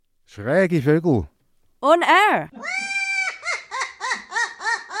Schräge Vögel. On air.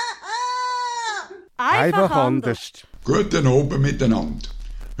 Einfach anders. Guten Abend miteinander.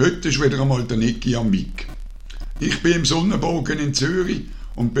 Heute ist wieder einmal der Niki am Mic. Ich bin im Suneboge in Zürich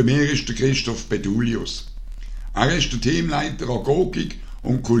und bei mir ist der Christoph Bedulius. Er ist der Teamleiter Agogik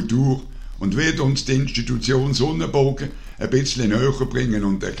und Kultur und wird uns die Institution Suneboge ein bisschen näher bringen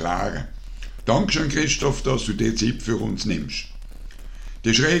und erklären. Dankeschön, Christoph, dass du dir Zeit für uns nimmst.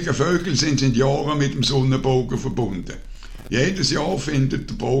 Die Schrägen Vögel sind seit Jahren mit dem Sunebogen verbunden. Jedes Jahr findet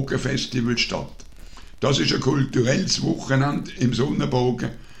der Bogenfestival statt. Das ist ein kulturelles Wochenende im Sunebogen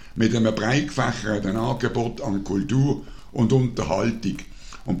mit einem breit gefächerten Angebot an Kultur und Unterhaltung.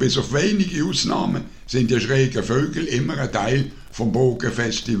 Und bis auf wenige Ausnahmen sind die Schrägen Vögel immer ein Teil vom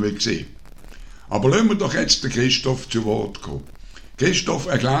Bogenfestival gewesen. Aber lassen wir doch jetzt den Christoph zu Wort kommen. Christoph,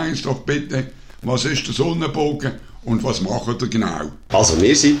 erklär uns doch bitte, was ist der Sunebogen und was macht ihr genau? Also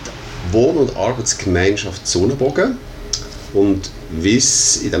wir sind Wohn- und Arbeitsgemeinschaft Suneboge. Und wie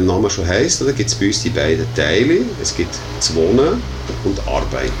es in dem Namen schon heisst, gibt es bei uns die beiden Teile. Es gibt das Wohnen und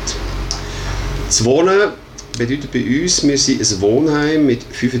Arbeit. Das Wohnen bedeutet bei uns, wir sind ein Wohnheim mit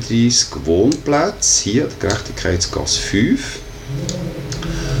 35 Wohnplätzen, hier an der Gerechtigkeitsgasse 5.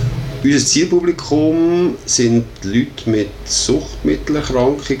 Unser Zielpublikum sind Leute mit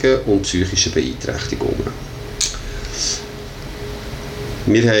Suchtmittelerkrankungen und psychischen Beeinträchtigungen.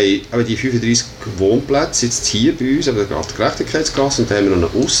 Wir haben aber die 35 Wohnplätze jetzt hier bei uns, aber gerade die Gerechtigkeitsgasse, und dann haben wir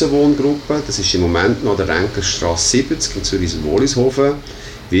noch eine Aussenwohngruppe, das ist im Moment noch der Renkerstrasse 70 in Zürich-Wollishofen.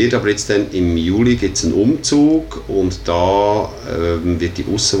 Wird aber jetzt dann im Juli gibt's einen Umzug und da wird die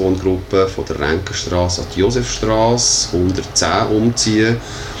Aussenwohngruppe von der Renkerstrasse an die Josefstrasse 110 umziehen.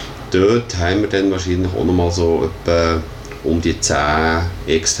 Dort haben wir dann wahrscheinlich auch noch mal so etwa um die 10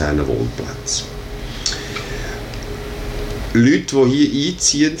 externe Wohnplätze. Leute, die hier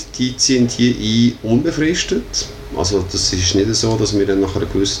einziehen, die ziehen hier ein unbefristet. Also das ist nicht so, dass wir dann nach einer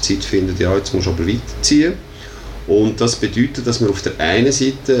gewissen Zeit finden, ja, jetzt musst du aber weiterziehen. Und das bedeutet, dass wir auf der einen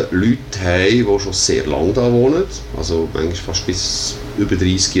Seite Leute haben, die schon sehr lange da wohnen, also manchmal fast bis über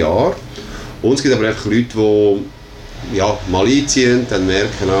 30 Jahre. Und es gibt aber einfach Leute, die ja, mal einziehen, dann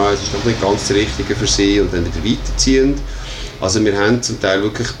merken, es ist doch nicht ganz das Richtige für sie und dann wieder weiterziehen. Also wir haben zum Teil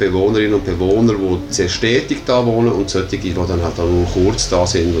wirklich Bewohnerinnen und Bewohner, die sehr stetig da wohnen und solche, die dann halt auch nur kurz da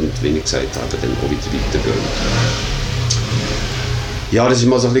sind und wie ich gesagt habe, dann auch wieder weitergehen. Ja, das ist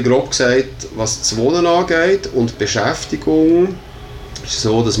mal so ein bisschen grob gesagt, was das Wohnen angeht. Und Beschäftigung ist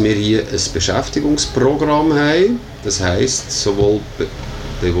so, dass wir hier ein Beschäftigungsprogramm haben. Das heisst, sowohl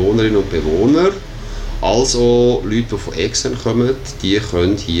Bewohnerinnen und Bewohner als auch Leute, die von extern kommen, die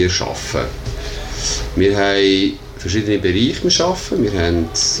können hier arbeiten. Wir haben verschiedene Bereiche arbeiten. Wir haben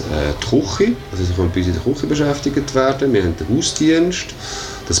die Küche, also sie können bei uns in der Küche beschäftigt werden. Wir haben den Hausdienst.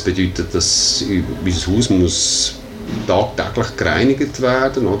 Das bedeutet, dass unser Haus muss tagtäglich gereinigt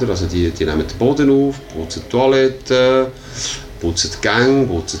werden. Oder? Also die nehmen den Boden auf, putzen die Toiletten, putzen die Gänge,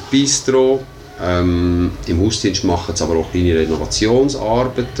 putzen die Bistro. Im Hausdienst machen sie aber auch kleine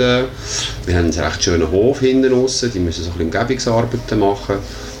Renovationsarbeiten. Wir haben einen recht schönen Hof hinten raus, die müssen so ein bisschen Umgebungsarbeiten machen.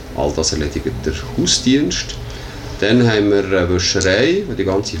 All das erledigt der Hausdienst. Dann haben wir eine Wäscherei, wo die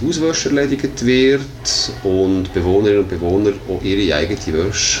ganze Hauswäsche erledigt wird und Bewohnerinnen und Bewohner auch ihre eigene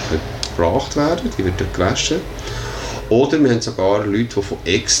Wäsche gebracht werden, die wird dort gewaschen. Oder wir haben sogar Leute, die von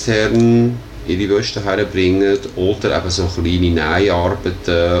extern ihre Wäsche herbringen oder eben so kleine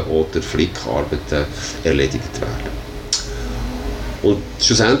Näharbeiten oder Flickarbeiten erledigt werden. Und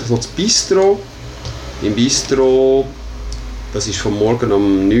schlussendlich noch das Bistro. Im Bistro, das ist von morgen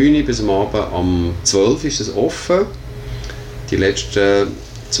um 9 Uhr bis am Abend um 12 Uhr ist es offen. Die letzten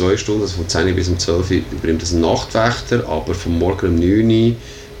 2 Stunden, also von 10 Uhr bis um 12 Uhr, übernimmt das ein Nachtwächter, aber von morgen um 9 Uhr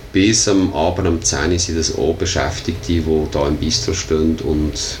bis am Abend um 10 Uhr sind das auch Beschäftigte, die hier im Bistro stehen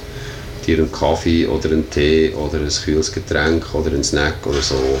und dir einen Kaffee oder einen Tee oder ein kühles Getränk oder einen Snack oder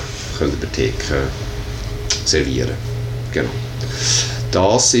so können über die Theke servieren. Genau.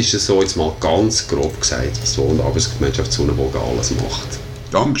 Das ist so jetzt mal ganz grob gesagt, was die Wohn- und Arbeitsgemeinschaft Suneboge alles macht.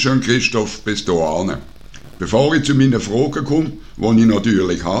 Dankeschön, Christoph, bis hierhin. Bevor ich zu meinen Fragen komme, die ich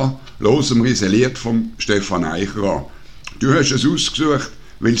natürlich habe, hören wir ein Lied von Stefan Eicher an. Du hast es ausgesucht,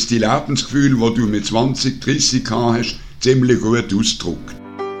 weil es die Lebensgefühle, die du mit 20, 30 gehabt hast, ziemlich gut ausdrückt.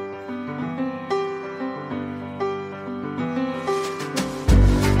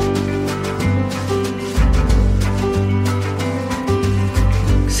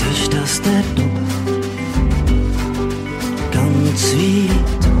 Siehst das dort oben? Ganz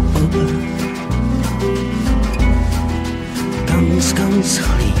weit oben. Ganz, ganz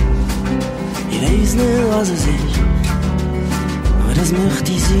klein. Ich weiss nicht, was es ist, aber das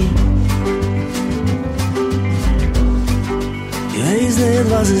möchte ich sein. nie. Ich weiß nicht,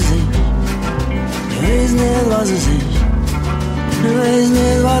 was es ist. Ich weiß nicht, was es ist. Ich weiß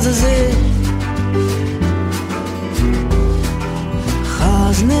nicht, was es ist. Ich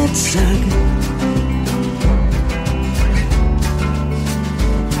kann's nicht sagen,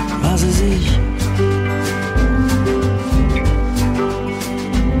 was es ist.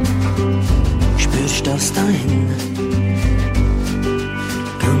 Spürst das da hinten,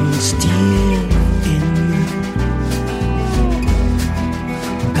 ganz tief innen,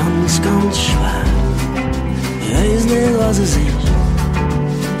 ganz, ganz schwer. Ich weiß nicht, was es ist,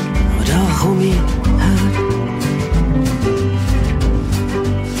 aber da komm ich her.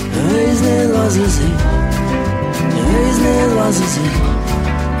 Ich weiß nicht, was es ist. Ich weiß nicht, was es ist.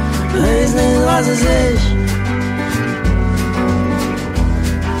 Ich weiß nicht, was es ist.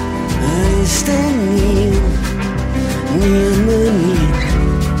 Weißt du nie,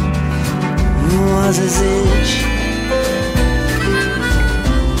 was es ist.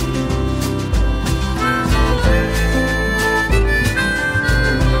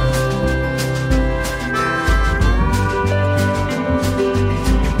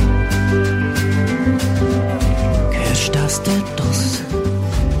 Hörst das da draussen,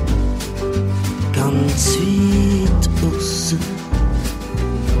 ganz weit aussen,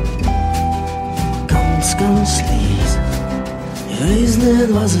 ganz leise. Ich weiß nicht,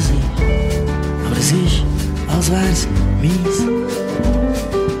 was es ist, aber es ist, als wär's mies.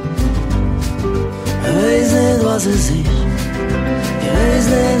 Ich weiß nicht, was es ist. Ich weiß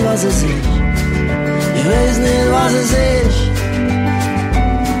nicht, was es ist. Ich weiß nicht, was es ist.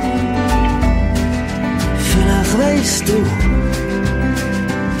 Vielleicht weißt du,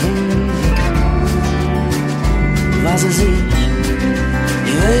 was es ist.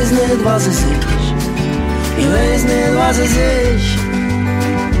 Ich weiß nicht, was es ist. Ich weiß nicht, was es ist.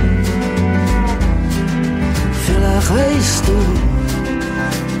 Vielleicht weißt du,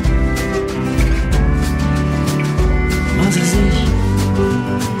 was es ist.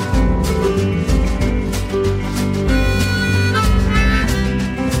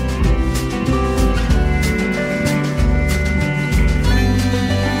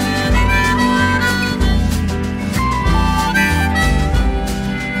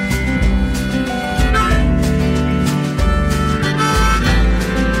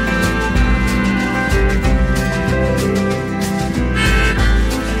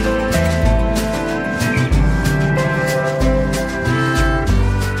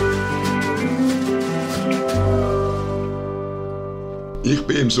 Ich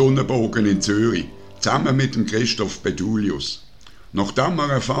bin im Suneboge in Zürich, zusammen mit dem Christoph Bedulius. Nachdem wir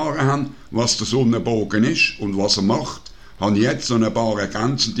erfahren haben, was der Sunebogen ist und was er macht, habe ich jetzt noch ein paar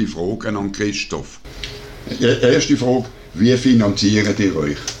ergänzende Fragen an Christoph. Erste Frage, wie finanziert ihr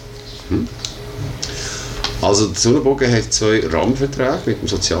euch? Also der Suneboge hat 2 Rahmenverträge mit dem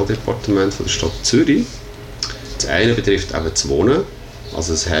Sozialdepartement von der Stadt Zürich. Das eine betrifft eben das Wohnen.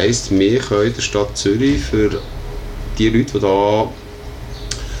 Also das heisst, wir können der Stadt Zürich für die Leute, die da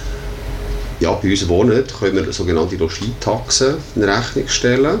bei uns wohnen, können wir sogenannte Logietaxen in Rechnung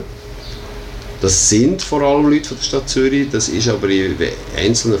stellen. Das sind vor allem Leute von der Stadt Zürich, das ist aber in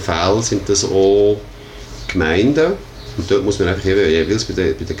einzelnen Fällen sind das auch Gemeinden. Und dort muss man einfach jeweils bei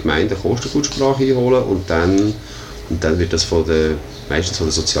der Gemeinde Kostengutsprache einholen und dann wird das meistens von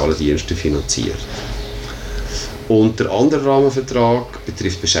den sozialen Diensten finanziert. Und der andere Rahmenvertrag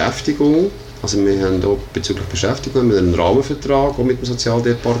betrifft Beschäftigung. Also wir haben auch bezüglich Beschäftigung einen Rahmenvertrag auch mit dem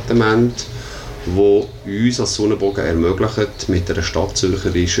Sozialdepartement, wo uns als Suneboge ermöglicht, mit einer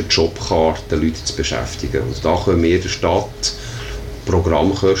stadtzürcherischen Jobkarte Leute zu beschäftigen. Und da können wir der Stadt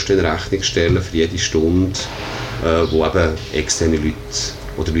Programmkosten in Rechnung stellen für jede Stunde, wo eben externe Leute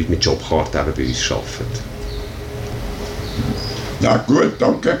oder Leute mit Jobkarte eben bei uns arbeiten. Ja gut,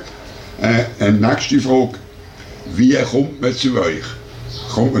 danke. Nächste Frage, wie kommt man zu euch?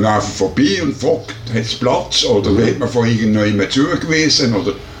 Kommt man einfach vorbei und fragt, hat es Platz oder wird man von irgendjemandem zugewiesen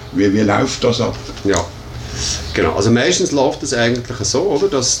oder wie läuft das ab? Ja, genau. Also meistens läuft es eigentlich so, oder,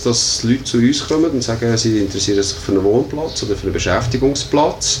 dass Leute zu uns kommen und sagen, sie interessieren sich für einen Wohnplatz oder für einen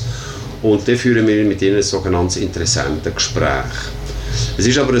Beschäftigungsplatz und dann führen wir mit ihnen ein sogenanntes Interessentengespräch. Es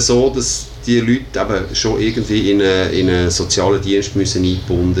ist aber so, dass die Leute eben schon irgendwie in einen sozialen Dienst müssen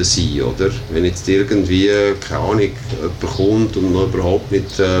eingebunden sein, oder? Wenn jetzt irgendwie, keine Ahnung, jemand kommt und noch überhaupt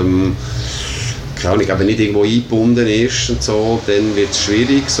nicht, keine Ahnung, aber nicht irgendwo eingebunden ist und so, dann wird es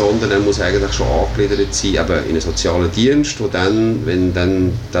schwierig, sondern er muss eigentlich schon angegliedert sein, eben in einen sozialen Dienst, wo dann, wenn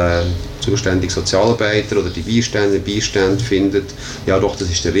dann der zuständige Sozialarbeiter oder die Beistand findet, ja doch, das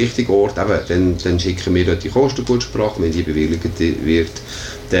ist der richtige Ort, eben, dann schicken wir dort die Kostengutsprache, wenn die bewilligt wird,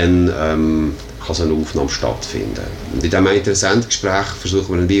 dann kann so eine Aufnahme stattfinden. Und in diesem Interessentengespräch versuchen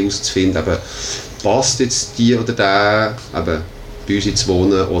wir dann wie herauszufinden, passt jetzt die oder der eben bei uns ins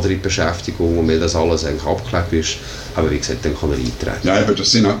Wohnen oder in die Beschäftigung, und wenn das alles eigentlich abgeklärt ist, aber wie gesagt, dann kann er eintreten. Ja, aber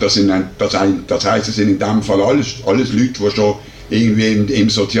das heisst, es sind in diesem Fall alles Leute, die schon irgendwie im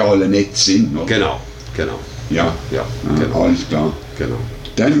sozialen Netz sind. Oder? Genau. Ja, Genau. Alles klar. Genau.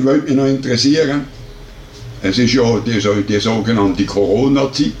 Dann würde mich noch interessieren, es ist ja die sogenannte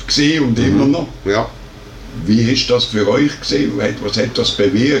Corona-Zeit gewesen und immer noch. Ja. Wie ist das für euch gewesen? Was hat das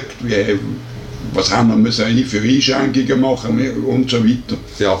bewirkt? Was haben wir für Einschränkungen machen und so weiter?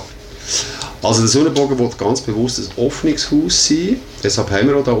 Ja. Also der Suneboge will ganz bewusst ein Öffnungshaus sein. Deshalb haben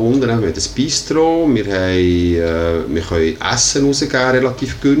wir auch da unten ein Bistro. Wir können Essen rausgeben,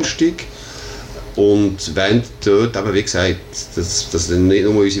 relativ günstig. Und wenn dort, eben wie gesagt, dass nicht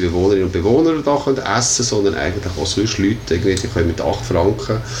nur unsere Bewohnerinnen und Bewohner da können essen, sondern eigentlich auch sonst Leute, die können mit 8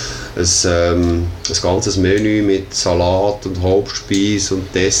 Franken ein ganzes Menü mit Salat und Hauptspeise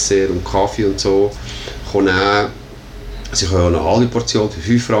und Dessert und Kaffee und so nehmen. Sie können auch eine halbe Portion für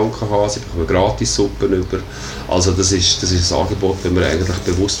 5 Franken haben, sie bekommen gratis Suppen über. Also das ist ein Angebot, das wir eigentlich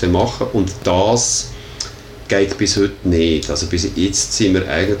bewusst machen, und das geht bis heute nicht. Also bis jetzt sind wir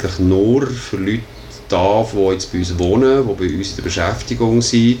eigentlich nur für Leute da, die jetzt bei uns wohnen, die bei uns in der Beschäftigung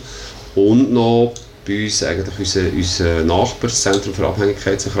sind, und noch bei uns eigentlich unser Nachbarzentrum für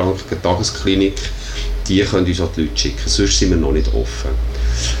Abhängigkeitserkrankungen, die Tagesklinik, die können uns auch die Leute schicken. Sonst sind wir noch nicht offen.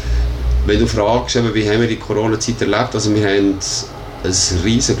 Wenn du fragst, wie haben wir die Corona-Zeit erlebt, also wir haben ein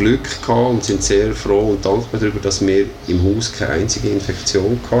riesiges Glück gehabt und sind sehr froh und dankbar darüber, dass wir im Haus keine einzige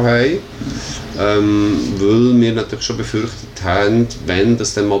Infektion hatten. Weil wir natürlich schon befürchtet haben, wenn wir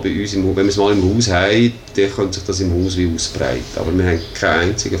es mal im Haus haben, dann könnte sich das im Haus wie ausbreiten. Aber wir haben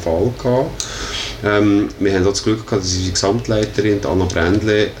keinen einzigen Fall gehabt. Wir haben auch das Glück gehabt, dass unsere Gesamtleiterin, Anna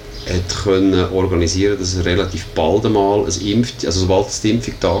Brändle, hat können organisieren, dass es relativ bald einmal sobald die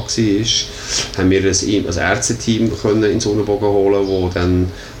Impfung da war, haben wir ein Ärzteteam in Suneboge holen, wo dann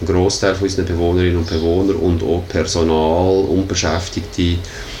einen Grossteil von unseren Bewohnerinnen und Bewohnern und auch Personal und Beschäftigte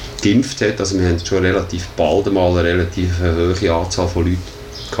geimpft hat. Also wir haben schon relativ bald einmal eine relativ hohe Anzahl von Leuten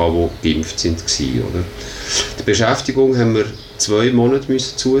gehabt, die geimpft waren. Oder? Die Beschäftigung haben wir 2 Monate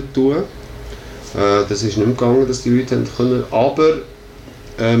zutun. Das ist nicht mehr gegangen, dass die Leute können, aber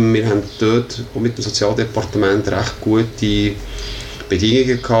wir haben dort auch mit dem Sozialdepartement recht gute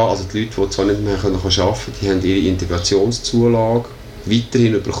Bedingungen gehabt. Also die Leute, die zwar nicht mehr arbeiten können, die haben ihre Integrationszulage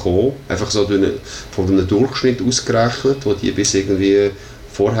weiterhin bekommen. Einfach so von einem Durchschnitt ausgerechnet, wo die bis irgendwie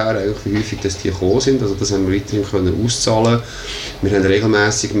vorher eigentlich, wie häufig dass die gekommen sind. Also das haben wir weiterhin können auszahlen. Wir haben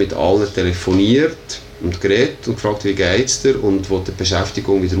regelmäßig mit allen telefoniert und geredet und gefragt, wie geht es dir. Und wo die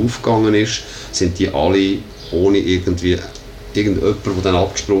Beschäftigung wieder aufgegangen ist, sind die alle ohne irgendjemand, der dann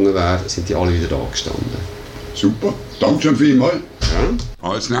abgesprungen wäre, sind die alle wieder da gestanden. Super, danke schon vielmals. Ja.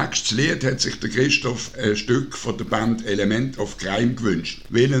 Als nächstes Lied hat sich der Christoph ein Stück von der Band Element of Crime gewünscht,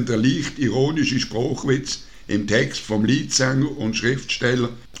 während der leicht ironische Spruchwitz im Text vom Liedsänger und Schriftsteller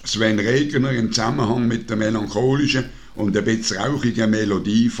Sven Regner im Zusammenhang mit der melancholischen und ein bisschen rauchigen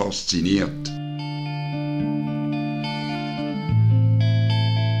Melodie fasziniert.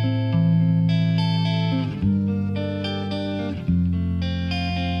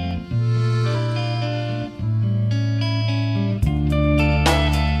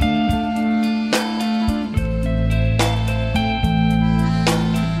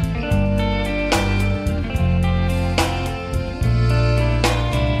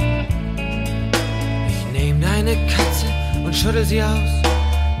 Schüttel sie aus,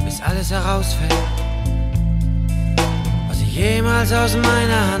 bis alles herausfällt, was ich jemals aus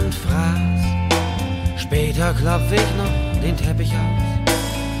meiner Hand fraß. Später klopf ich noch den Teppich aus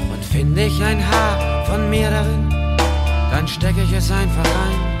und finde ich ein Haar von mir darin, dann stecke ich es einfach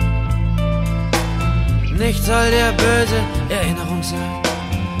ein. Nicht soll der böse Erinnerung sein,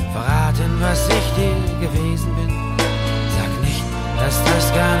 verraten, was ich dir gewesen bin. Sag nicht, dass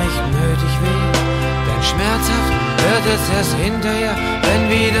das gar nicht nötig wäre, denn schmerzhaft wird es erst hinterher, wenn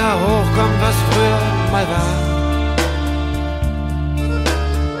wieder hochkommt, was früher mal war.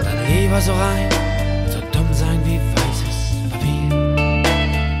 Dann lieber so rein, so dumm sein wie weißes Papier.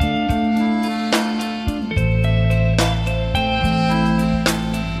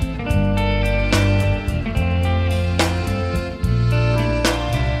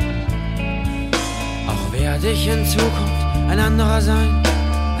 anderer sein,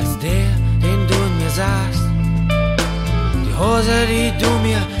 als der, den du in mir sahst. Die Hose, die du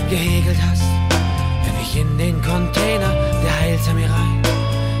mir gehäkelt hast, werf ich in den Container, der heilte mir rein.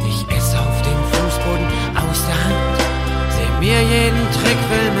 Ich esse auf dem Fußboden aus der Hand, seh mir jeden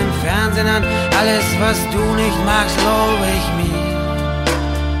Trickfilm im Fernsehen an. Alles, was du nicht magst, lobe ich mir.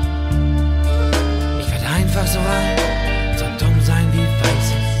 Ich werd einfach so alt, so dumm sein wie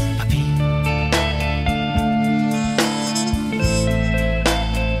weißes Papier.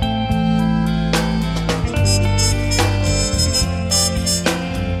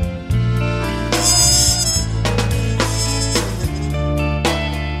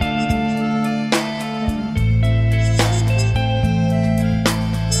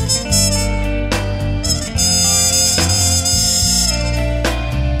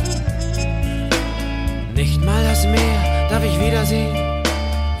 Wiedersehen,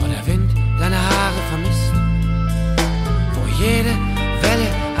 wo der Wind deine Haare vermisst, wo jede Welle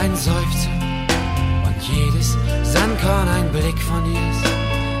ein Seufzer und jedes Sandkorn ein Blick von dir ist.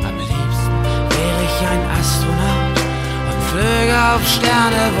 Am liebsten wäre ich ein Astronaut und flöge auf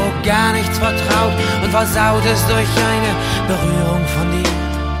Sterne, wo gar nichts vertraut und versaut ist durch eine Berührung von dir.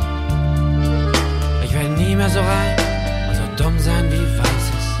 Ich werde nie mehr so rein und so dumm sein wie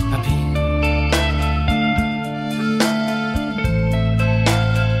weißes Papier.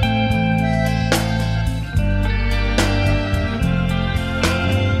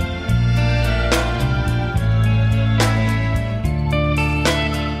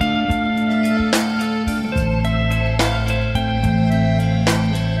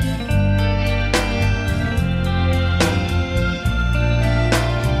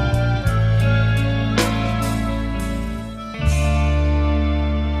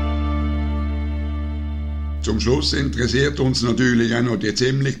 Zum Schluss interessiert uns natürlich auch noch die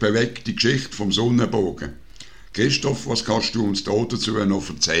ziemlich bewegte Geschichte vom Suneboge. Christoph, was kannst du uns dazu noch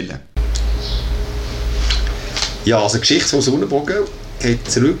erzählen? Ja, also die Geschichte vom Suneboge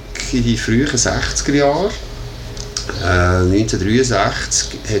geht zurück in die frühen 60er Jahre.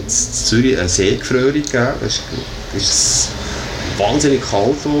 1963 hat es in Zürich eine Seegefrierung gegeben. Es ist wahnsinnig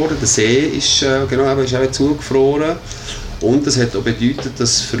kalt geworden. Der See ist auch zugefroren. Und das hat auch bedeutet,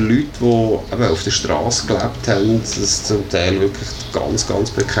 dass für Leute, die eben auf der Straße gelebt haben, das zum Teil wirklich ganz,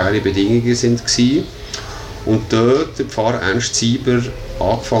 ganz prekäre Bedingungen waren. Und dort der Pfarrer Ernst Sieber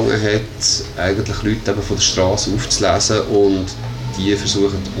angefangen hat, eigentlich Leute eben von der Straße aufzulesen und die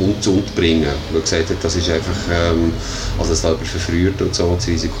versuchen umzubringen. Weil er gesagt hat, das ist einfach, also das wird verfrüht und so, das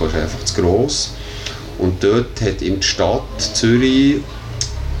Risiko ist einfach zu gross. Und dort hat ihm die Stadt Zürich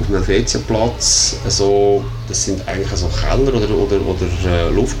auf einem Helvetiaplatz das sind eigentlich so Keller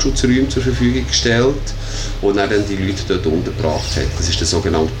oder Luftschutzräume zur Verfügung gestellt, wo er dann die Leute dort untergebracht hat. Das war der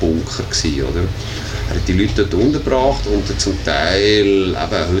sogenannte Bunker gewesen, oder? Er hat die Leute dort untergebracht und zum Teil,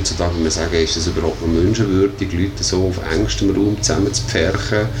 eben heutzutage würde man sagen, ist das überhaupt noch menschenwürdig, Leute so auf engstem Raum zusammen zu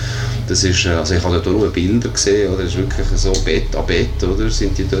pferchen. Das ist, also ich habe dort auch nur Bilder gesehen, oder? Das ist wirklich so Bett an Bett, oder?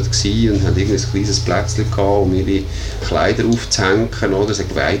 Sind die dort gewesen und haben irgendwie ein kleines Plätzchen gehabt, um ihre Kleider aufzuhängen, oder? Es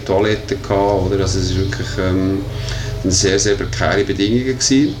hat Weihtoiletten gehabt, oder? Also es ist wirklich sehr, sehr prekäre Bedingungen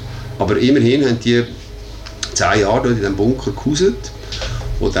gewesen. Aber immerhin haben die 10 Jahre dort in diesem Bunker gehauset,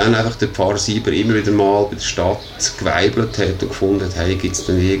 wo dann einfach der Pfarrer Sieber immer wieder mal bei der Stadt geweibelt hat und gefunden hat, hey, gibt es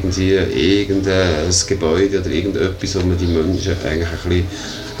denn irgendwie irgendein Gebäude oder irgendetwas, wo man die Menschen eigentlich ein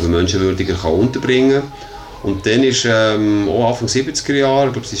bisschen menschenwürdiger unterbringen kann. Und dann ist auch Anfang 70er Jahre,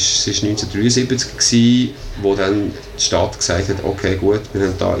 ich glaube es war 1973 gewesen, wo dann die Stadt gesagt hat, okay gut, wir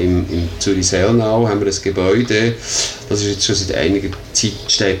haben da im Zürich-Selnau haben wir ein Gebäude, das ist jetzt schon seit einiger Zeit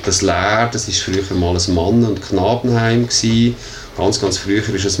steht das leer, das war früher mal ein Mann- und Knabenheim gewesen. Ganz früher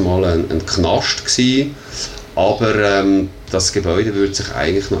war es mal ein Knast gewesen, aber das Gebäude würde sich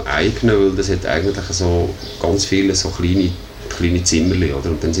eigentlich noch eignen, weil das hat eigentlich so ganz viele so kleine Zimmerchen, oder?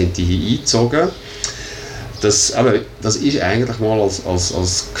 Und dann sind die hier eingezogen. Das ist eigentlich mal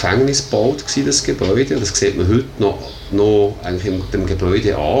als Gefängnis gebaut gewesen, das Gebäude. Das sieht man heute noch eigentlich in dem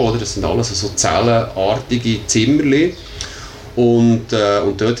Gebäude an, oder? Das sind alles so zellenartige Zimmerchen. Und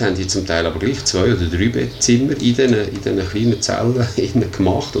dort haben die zum Teil aber gleich 2 oder 3 Bettzimmer in diesen kleinen Zellen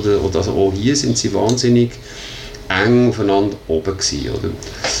gemacht. Oder also auch hier sind sie wahnsinnig eng aufeinander oben gewesen, oder?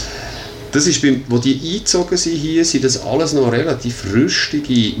 Das ist, wo die eingezogen sind hier, sind das alles noch relativ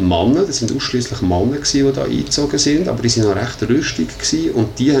rüstige Männer. Das sind ausschließlich Männer gewesen, die da eingezogen sind, aber die sind noch recht rüstig gewesen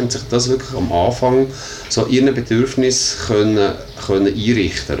und die haben sich das wirklich am Anfang so ihren Bedürfnissen können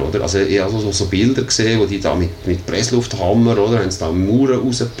einrichten, oder? Also ich habe so Bilder gesehen, wo die da mit Presslufthammer, oder, haben sie da Mauern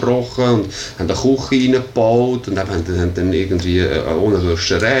rausgebrochen und haben eine Küche reingebaut und haben dann irgendwie ohne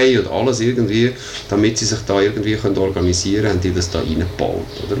Wäscherei und alles irgendwie, damit sie sich da irgendwie organisieren können, haben die das da reingebaut,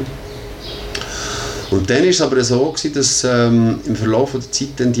 oder? Und dann war es aber so, dass im Verlauf der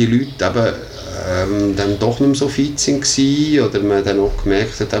Zeit dann die Leute eben, dann doch nicht mehr so fit waren oder man dann auch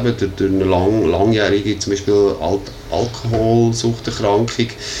gemerkt hat, eben durch eine langjährige zum Beispiel Alkoholsuchterkrankung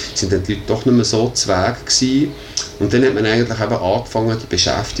sind dann die Leute doch nicht mehr so zu Weg gewesen. Und dann hat man eigentlich eben angefangen, die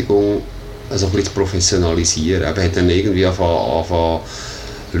Beschäftigung also ein bisschen zu professionalisieren. Man hat dann irgendwie angefangen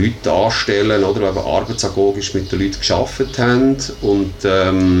Leute anstellen, oder, die eben arbeitsagogisch mit den Leuten gearbeitet haben und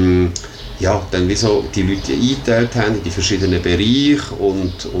dann wie so die Leute eingeteilt haben in die verschiedenen Bereiche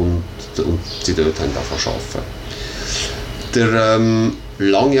und sie dort haben angefangen zu arbeiten. Der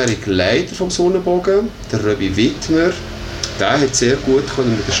langjährige Leiter vom Suneboge, der Röbi Wittmer, der hat sehr gut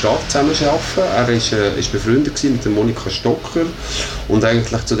mit der Stadt zusammenarbeiten. Er ist befreundet mit der Monika Stocker und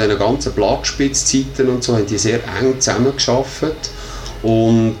eigentlich zu diesen ganzen Blattspitzzeiten und so haben die sehr eng zusammengearbeitet.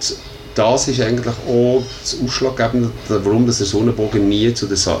 Und das ist eigentlich auch das Ausschlaggebende, warum der Suneboge nie zu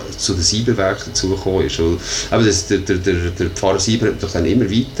den Sieberwerken dazugekommen ist. Aber der Pfarrer Sieber hat doch dann immer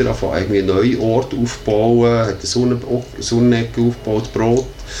weiter angefangen, einen neuen Ort aufzubauen, hat eine Sonnenecke aufgebaut,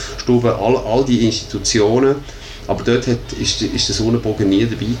 Brotstube, all die Institutionen. Aber dort ist der Suneboge nie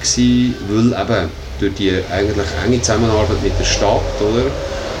dabei gewesen, weil eben durch die eigentlich enge Zusammenarbeit mit der Stadt, oder,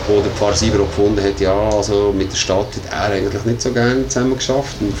 wo der Pfarrer Sieber auch gefunden hat, ja, also mit der Stadt hat er eigentlich nicht so gerne zusammen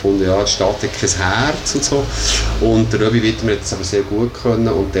geschafft und gefunden, ja, die Stadt hat kein Herz und so. Und der Röbi Wittmer hat das aber sehr gut können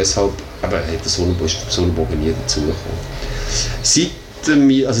und deshalb hat der Suneboge nie dazugekommen. Seit dem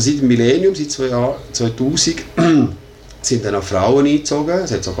Millennium, seit 2000, sind dann auch Frauen eingezogen.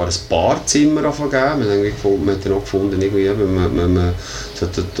 Es hat sogar ein Badzimmer gegeben. Man hat dann auch gefunden, irgendwie, man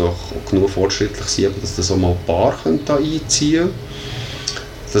sollte doch genug fortschrittlich sein, dass das auch mal ein Paar da einziehen könnte.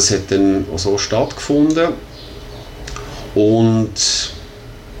 Das hat dann auch so stattgefunden. Und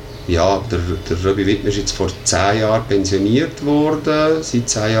ja, der Röbi Wittmer ist jetzt vor 10 Jahren pensioniert worden,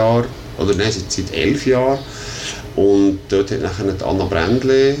 seit 11 Jahren. Und dort hat nachher die Anna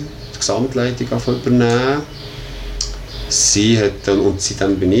Brändle die Gesamtleitung übernehmen.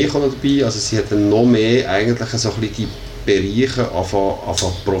 Dann bin ich auch dabei, also sie hat dann noch mehr eigentlich so ein bisschen die Bereiche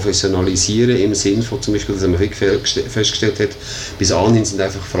anfangen professionalisieren, im Sinne von zum Beispiel, dass man festgestellt hat, bis anhin sind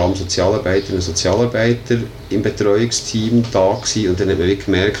einfach vor allem Sozialarbeiterinnen und Sozialarbeiter im Betreuungsteam da gewesen und dann hat man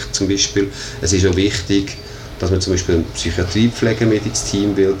gemerkt, zum Beispiel, es ist auch wichtig, dass man zum Beispiel einen Psychiatriepfleger mit ins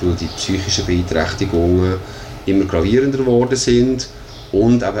Team will, weil die psychischen Beeinträchtigungen immer gravierender geworden sind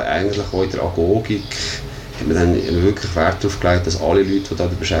und eben eigentlich auch in der Agogik hat man dann wirklich Wert darauf gelegt, dass alle Leute, die da in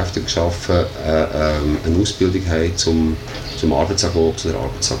der Beschäftigung arbeiten, eine Ausbildung haben zum Arbeitsagog, zu der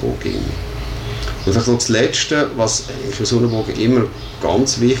Arbeitsagogin. Und vielleicht noch das Letzte, was für Suneboge immer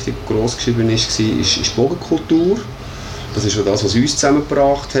ganz wichtig und gross geschrieben ist Bogenkultur. Das ist auch das, was uns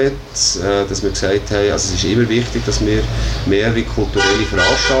zusammengebracht hat, dass wir gesagt haben, also es ist immer wichtig, dass wir mehrere kulturelle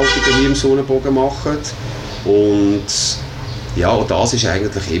Veranstaltungen hier im Suneboge machen. Und ja, und das ist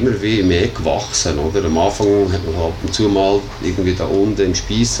eigentlich immer wie mehr gewachsen, oder? Am Anfang hat man halt ab und zu mal irgendwie da unten im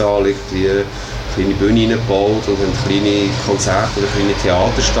Speissaal irgendwie eine kleine Bühne reingebaut und haben kleine Konzerte oder kleine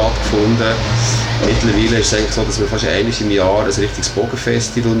Theater stattgefunden. Mittlerweile ist es eigentlich so, dass wir fast einmal im Jahr ein richtiges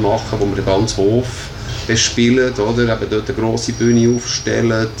Bogenfestival machen, wo wir den ganzen Hof bespielen, oder? Eben dort eine grosse Bühne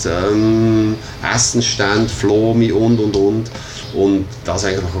aufstellen, Essenstände, Flome und. Und das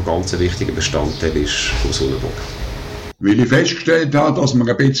eigentlich auch ein ganz wichtiger Bestandteil ist von Suneboge. Weil ich festgestellt habe, dass wir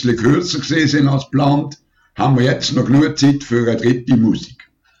ein bisschen kürzer gewesen sind als geplant, haben wir jetzt noch genug Zeit für eine dritte Musik.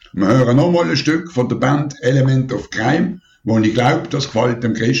 Wir hören nochmal ein Stück von der Band Element of Crime, wo ich glaube, das gefällt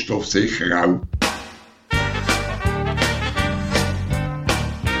dem Christoph sicher auch.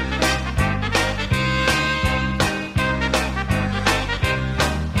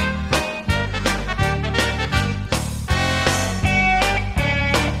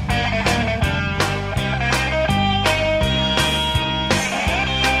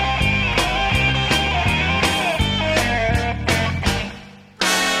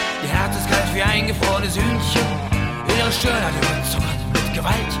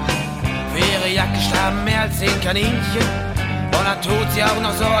 Kaninchen, und dann tut sie auch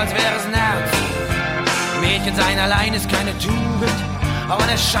noch so, als wäre es ein Herz. Mädchen sein allein ist keine Tugend, aber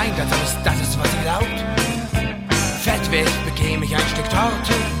es scheint, als ob das ist, was sie glaubt. Fett wär ich, bekäme ich ein Stück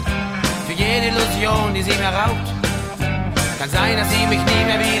Torte, jede Illusion, die sie mir raubt. Kann sein, dass sie mich nie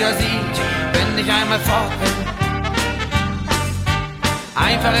mehr wieder sieht, wenn ich einmal fort bin.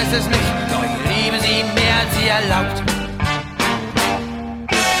 Einfach ist es nicht, doch ich liebe sie mehr als sie erlaubt.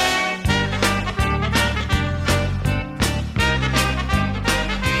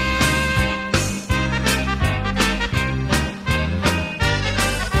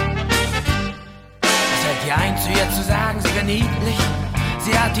 Zu ihr zu sagen, sie wäre niedlich.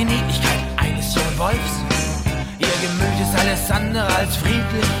 Sie hat die Niedlichkeit eines jungen Wolfs. Ihr Gemüt ist alles andere als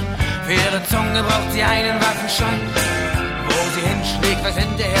friedlich. Für ihre Zunge braucht sie einen Waffenschein. Wo sie hinschlägt, weiß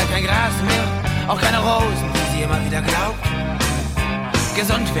hinterher kein Gras mehr. Auch keine Rosen, wie sie immer wieder glaubt.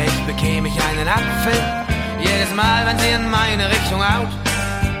 Gesund wär ich, bekäme ich einen Apfel. Jedes Mal, wenn sie in meine Richtung haut.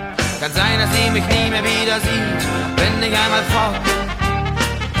 Kann sein, dass sie mich nie mehr wieder sieht, wenn ich einmal fort bin.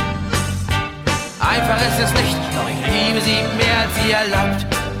 Einfach ist es nicht, doch ich liebe sie mehr als sie erlaubt.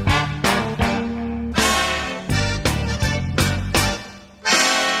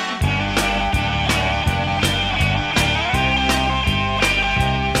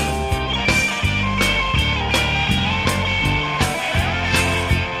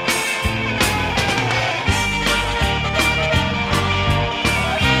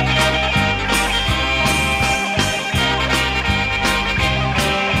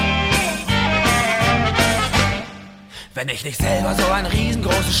 Wenn ich nicht selber so ein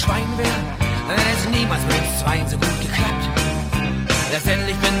riesengroßes Schwein wäre, dann hätte es niemals mit uns Zweien so gut geklappt.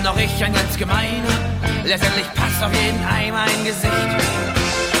 Letztendlich bin auch ich ein ganz gemeiner, letztendlich passt auf jeden Eimer ein Gesicht.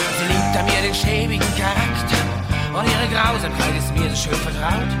 Sie liebt an mir den schäbigen Charakter und ihre Grausamkeit ist mir so schön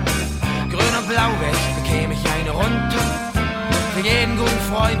vertraut. Grün und blau bekäme ich eine runter, für jeden guten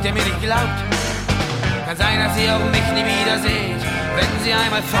Freund, der mir nicht glaubt. Kann sein, dass sie auch mich nie wieder seht, wenn sie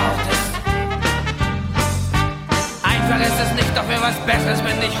einmal fort ist. Einfach ist es nicht, doch für was Besseres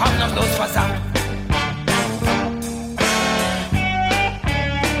bin ich hoffnungslos versaut.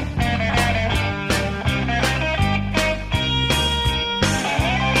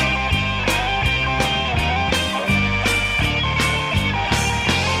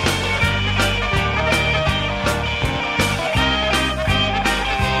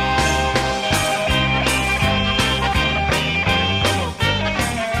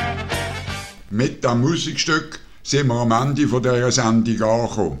 Mit dem Musikstück sind wir am Ende dieser Sendung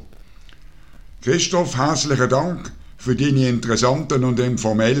angekommen. Christoph, herzlichen Dank für deine interessanten und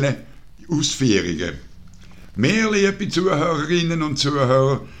informellen Ausführungen. Wir, liebe Zuhörerinnen und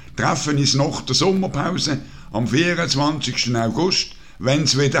Zuhörer, treffen uns nach der Sommerpause am 24. August, wenn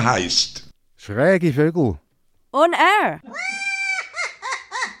es wieder heisst: Schräge Vögel. On Air.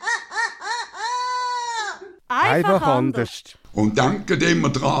 Einfach anders. Und denkt immer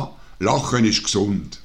dran, Lachen ist gesund.